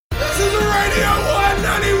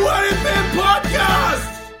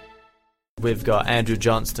We've got Andrew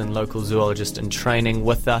Johnston, local zoologist in training,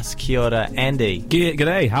 with us. Kia ora, Andy.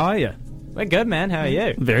 G'day, how are you? We're good, man. How are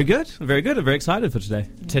you? Very good, very good. I'm very excited for today.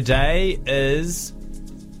 Today is...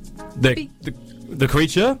 The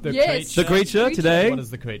creature? The creature today. What is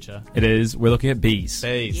the creature? We're looking at bees.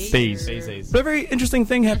 Bees. But a very interesting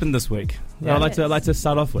thing happened this week. Yeah. I'd like to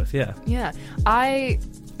start off with, Yeah, I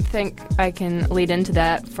think I can lead into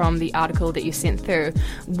that from the article that you sent through.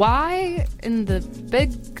 Why in the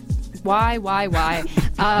big why why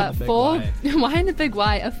in the big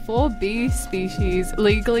why are 4 bee species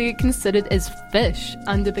legally considered as fish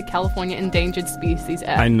under the California Endangered Species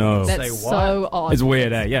Act? I know. That's so odd. It's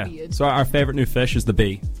weird, yeah. Weird. So our favourite new fish is the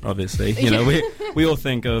bee, obviously. You know, we all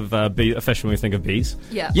think of a fish when we think of bees.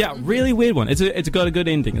 Yeah. Yeah, really weird one. It's got a good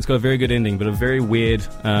ending. It's got a very good ending, but a very weird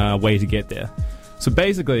way to get there. So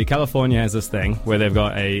basically, California has this thing where they've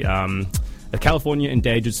got a California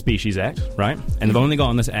Endangered Species Act, right? And they've only got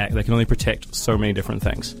on this act, they can only protect so many different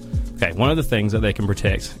things. Okay, one of the things that they can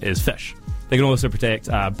protect is fish. They can also protect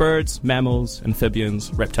birds, mammals,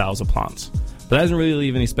 amphibians, reptiles, or plants. But that doesn't really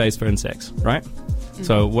leave any space for insects, right? Mm-hmm.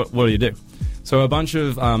 So what do you do? So a bunch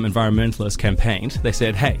of environmentalists campaigned. They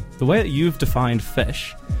said, hey, the way that you've defined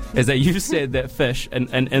fish is that you've said that fish, and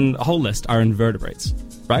the whole list, are invertebrates,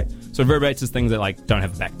 right? So invertebrates is things that don't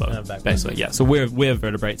have a backbone, basically. Yeah. So we're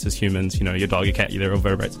vertebrates as humans. You know, your dog, your cat, they're all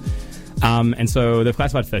vertebrates. And so they've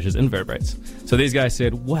classified fish as invertebrates. So these guys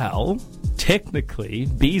said, well, technically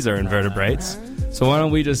bees are invertebrates. So why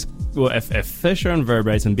don't we just if fish are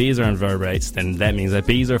invertebrates and bees are invertebrates, then that means that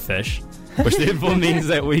bees are fish, which therefore means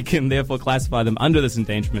that we can therefore classify them under this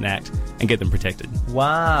Endangerment Act and get them protected.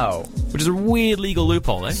 Wow. Which is a weird legal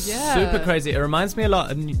loophole, eh? Yeah. Super crazy. It reminds me a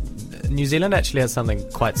lot... New Zealand actually has something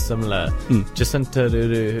quite similar. Jacinta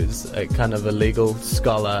Ruru, who's a kind of a legal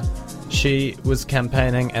scholar, she was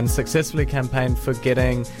campaigning and successfully campaigned for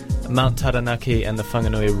getting Mount Taranaki and the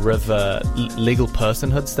Whanganui River legal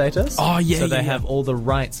personhood status. Oh, yeah. So they have all the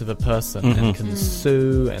rights of a person and can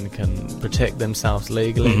sue and can protect themselves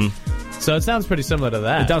legally. So it sounds pretty similar to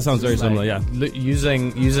that. It does sound very similar, yeah.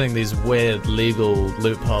 Using these weird legal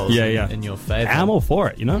loopholes in your favour. I'm all for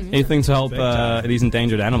it, you know? Anything to help these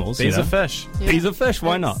endangered animals. Bees are fish. Yeah. Bees are fish,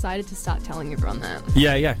 why I'm not? excited to start telling everyone that.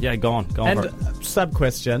 Yeah, go on And for it.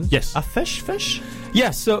 sub-question. Yes. Are fish?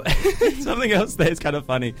 Yeah, so something else that is kind of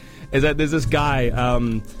funny is that there's this guy,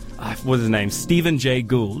 what's his name? Stephen Jay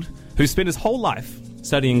Gould, who spent his whole life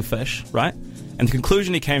studying fish, right? And the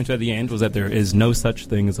conclusion he came to at the end was that there is no such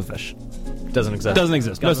thing as a fish. Doesn't exist.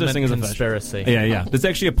 No such thing as a fish. Conspiracy. Yeah. There's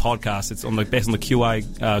actually a podcast. It's based on the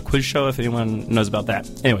QI quiz show, if anyone knows about that.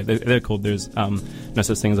 Anyway, they're called There's No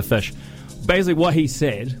Such Thing as a Fish. Basically, what he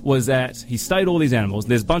said was that he studied all these animals.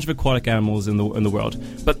 There's a bunch of aquatic animals in the world,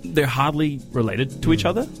 but they're hardly related to each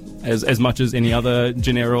other as much as any other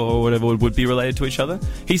genera or whatever would be related to each other.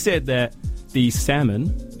 He said that the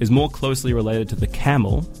salmon is more closely related to the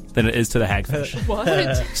camel than it is to the hagfish. What?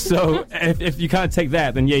 So if you can't take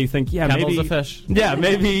that, then you think, Camel's maybe a fish. Yeah,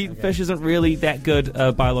 maybe fish isn't really that good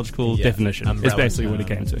a biological definition. Umbrella It's basically term. what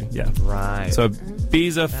he came to. Yeah. Right. So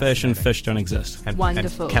bees are fish and fish don't exist. And,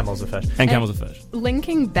 Wonderful. And camels are fish. And camels are fish.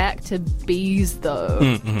 Linking back to bees, though,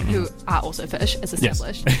 who are also fish, as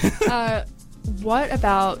established. What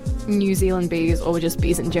about New Zealand bees, or just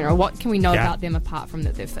bees in general? What can we know about them apart from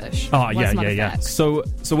that they're fish? Oh, What's some other yeah. facts? So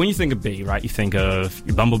when you think of bee, right, you think of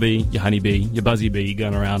your bumblebee, your honeybee, your buzzy bee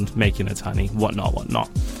going around making its honey,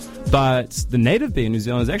 whatnot. But the native bee in New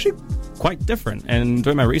Zealand is actually quite different. And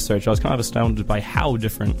doing my research, I was kind of astounded by how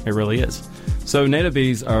different it really is. So native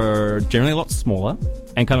bees are generally a lot smaller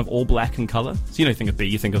and kind of all black in colour. So you think of bee,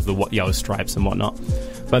 you think of the yellow stripes and whatnot.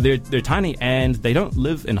 But they're tiny, and they don't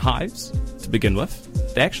live in hives to begin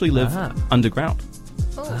with. They actually live underground.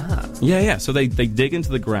 Yeah. So they dig into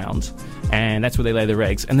the ground, and that's where they lay their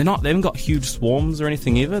eggs. And they haven't got huge swarms or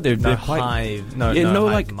anything either. They're quite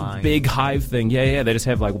hive. Big hive thing. Yeah. They just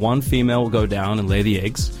have one female will go down and lay the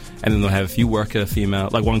eggs, and then they'll have a few worker female,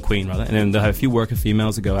 one queen rather, and then they'll have a few worker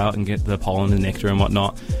females that go out and get the pollen and nectar and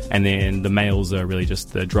whatnot. And then the males are really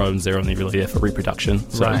just the drones. They're only really there for reproduction.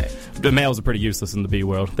 So the males are pretty useless in the bee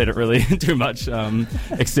world. They don't really do much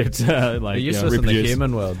except They're useless in the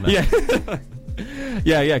human world, man.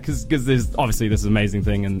 Yeah, because there's obviously this amazing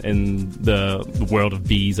thing in the world of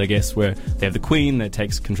bees, I guess, where they have the queen that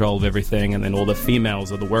takes control of everything, and then all the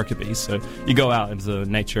females are the worker bees. So you go out into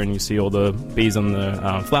nature and you see all the bees on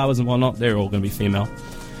the flowers and whatnot, they're all going to be female.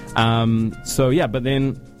 So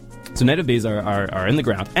native bees are in the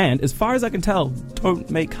ground, and as far as I can tell, don't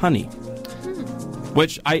make honey.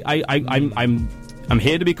 Which I'm I'm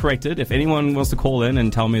here to be corrected. If anyone wants to call in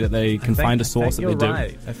and tell me that they can find a source that they do.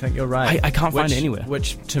 I think you're right. I can't find it anywhere.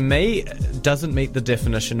 Which, to me, doesn't meet the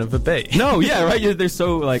definition of a bee. No, yeah, right. They're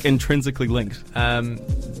so like intrinsically linked.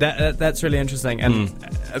 That's really interesting, and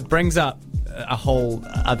it brings up a whole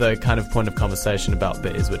other kind of point of conversation about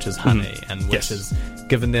bees, which is honey, and which is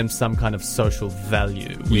given them some kind of social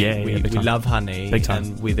value. We love honey,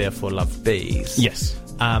 and we therefore love bees. Yes.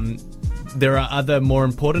 There are other more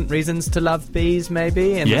important reasons to love bees,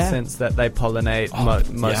 maybe, in the sense that they pollinate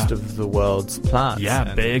most of the world's plants.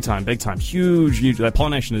 Yeah, big time. Huge. Like,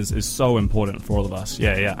 pollination is so important for all of us.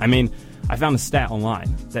 Yeah. I mean, I found a stat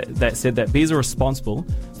online that said that bees are responsible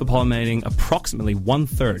for pollinating approximately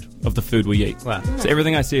 1/3 of the food we eat. Wow. So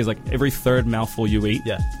everything I see is like every third mouthful you eat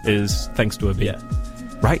is thanks to a bee. Yeah.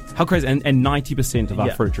 Right? How crazy. And 90% of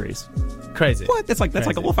our fruit trees. Crazy. What? That's like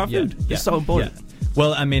all of our food. It's so important. Yeah.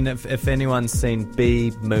 Well, I mean, if anyone's seen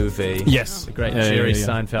Bee Movie, the great Jerry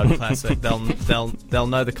Seinfeld classic, they'll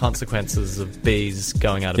know the consequences of bees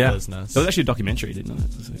going out of business. It was actually a documentary, didn't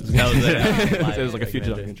it? It was like a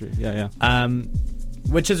future documentary. Yeah.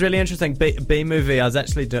 Which is really interesting. Bee Movie, I was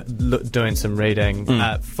actually doing some reading.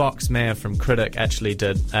 Fox Mayer from Critic actually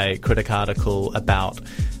did a Critic article about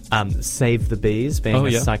Save the Bees being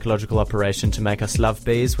a psychological operation to make us love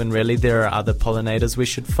bees, when really there are other pollinators we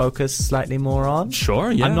should focus slightly more on.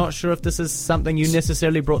 Sure, yeah. I'm not sure if this is something you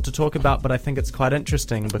necessarily brought to talk about, but I think it's quite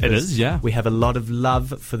interesting because it is, we have a lot of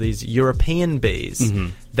love for these European bees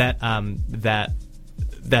that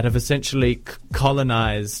have essentially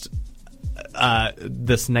colonized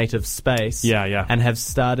this native space and have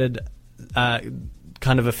started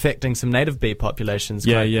kind of affecting some native bee populations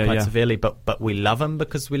quite severely, but we love them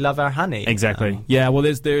because we love our honey. Exactly. Well,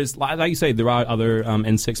 there's like you say, there are other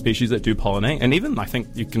insect species that do pollinate, and even I think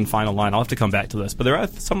you can find online. I'll have to come back to this, but there are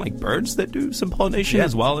some like birds that do some pollination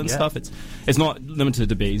as well and stuff. It's not limited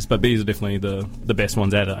to bees, but bees are definitely the best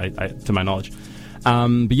ones at it, to my knowledge.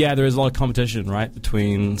 But yeah, there is a lot of competition, right,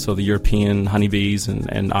 between the European honeybees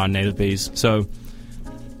and our native bees. So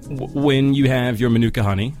when you have your Manuka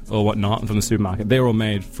honey or whatnot from the supermarket, they're all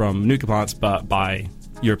made from Manuka plants, but by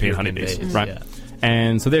European honeybees, right? Yeah.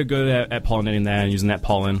 And so they're good at pollinating that and using that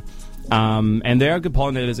pollen. And there are good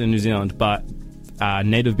pollinators in New Zealand, but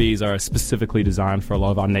native bees are specifically designed for a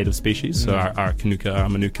lot of our native species. So our Kanuka, our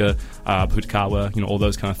Manuka, Putakawa, all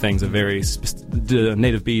those kind of things are very...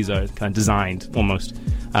 native bees are kind of designed almost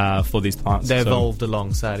for these plants. They evolved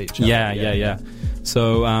alongside each other. Yeah.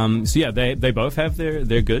 So they both have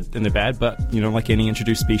their good and their bad, but like any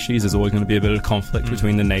introduced species, there's always going to be a bit of conflict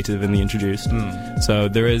between the native and the introduced. So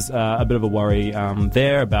there is a bit of a worry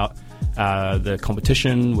there about the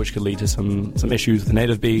competition, which could lead to some issues with the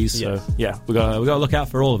native bees. So we got to look out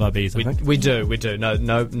for all of our bees. I think we do.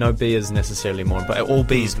 No bee is necessarily more, but all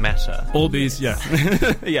bees matter. All bees,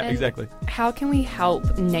 exactly. How can we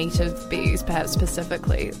help native bees, perhaps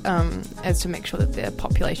specifically, as to make sure that their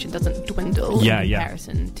population doesn't dwindle in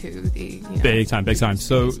comparison to the big time.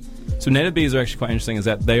 So native bees are actually quite interesting. Is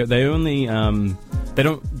that they only they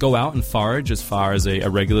don't go out and forage as far as a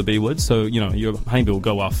regular bee would. So your honeybee will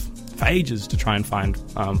go off for ages to try and find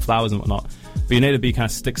flowers and whatnot. But your native bee kind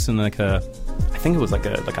of sticks in I think it was like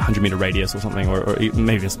a 100-meter radius or something, or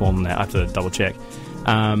maybe it's more than that. I have to double check.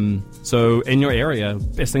 So in your area,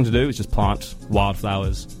 best thing to do is just plant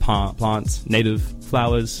wildflowers, plants native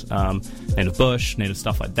flowers, native bush, native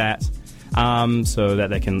stuff like that. So that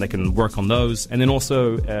they can work on those. And then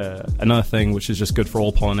also another thing which is just good for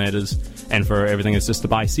all pollinators and for everything is just to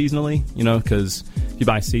buy seasonally, because if you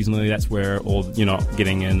buy seasonally, that's where all you're not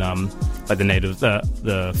getting in like the native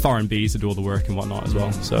the foreign bees to do all the work and whatnot as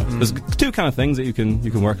well. So there's two kind of things that you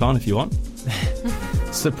can work on if you want.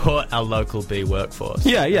 Support our local bee workforce.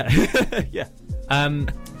 Yeah.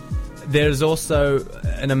 There's also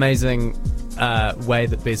an amazing way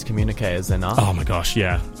that bees communicate, is there not? Oh my gosh,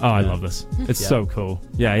 yeah. I love this. It's so cool.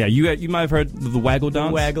 Yeah. You might have heard the waggle dance.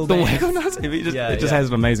 The waggle dance. It just has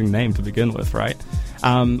an amazing name to begin with, right?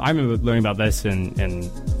 I remember learning about this in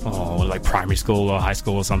like primary school or high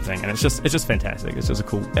school or something, and it's just fantastic. It's just a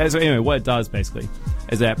cool. So anyway, what it does basically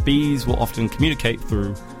is that bees will often communicate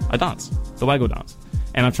through a dance, the waggle dance.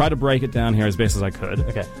 And I've tried to break it down here as best as I could.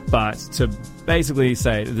 Okay. But to basically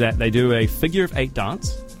say that they do a figure of 8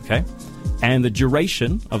 dance, okay? And the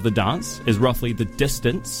duration of the dance is roughly the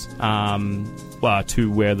distance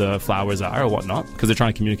to where the flowers are or whatnot, because they're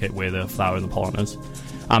trying to communicate where the flower and the pollen is.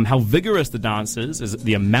 How vigorous the dance is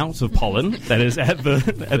the amount of pollen that is at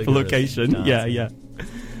the location. Yeah.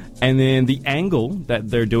 And then the angle that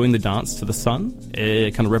they're doing the dance to the sun,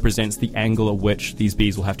 it kind of represents the angle at which these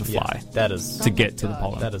bees will have to fly that is to get to the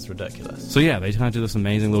pollen. That is ridiculous. So yeah, they kind of do this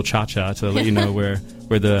amazing little cha-cha to let you know where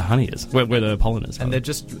the honey is, where the pollen is. And they're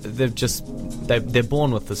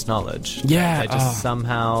born with this knowledge. Yeah. They just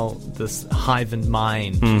somehow, this hive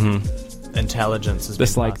mind intelligence is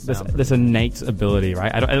this innate ability,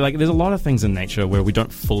 right? There's a lot of things in nature where we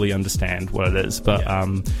don't fully understand what it is, but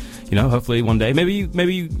hopefully one day, maybe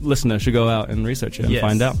you listener should go out and research it and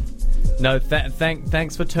find out. No,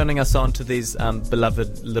 thanks for turning us on to these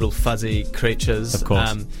beloved little fuzzy creatures. Of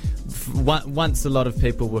course. Once a lot of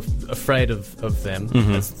people were afraid of them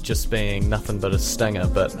as just being nothing but a stinger,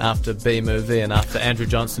 but after Bee Movie and after Andrew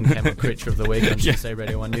Johnston came with Creature of the Week on Tuesday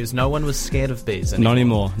Radio 1 News, no one was scared of bees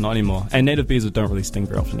anymore. Not anymore. And native bees don't really sting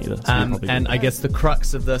very often either. So and I guess the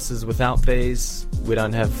crux of this is without bees, we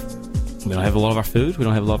don't have a lot of our food. We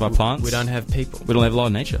don't have a lot of our plants. We don't have people. We don't have a lot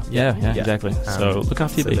of nature. Yeah, exactly. So look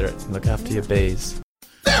after your bees. Look after your bees.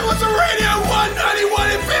 That was a Radio 191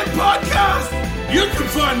 FM podcast. You can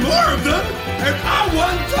find more of them at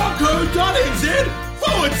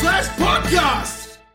r1.co.nz/podcast.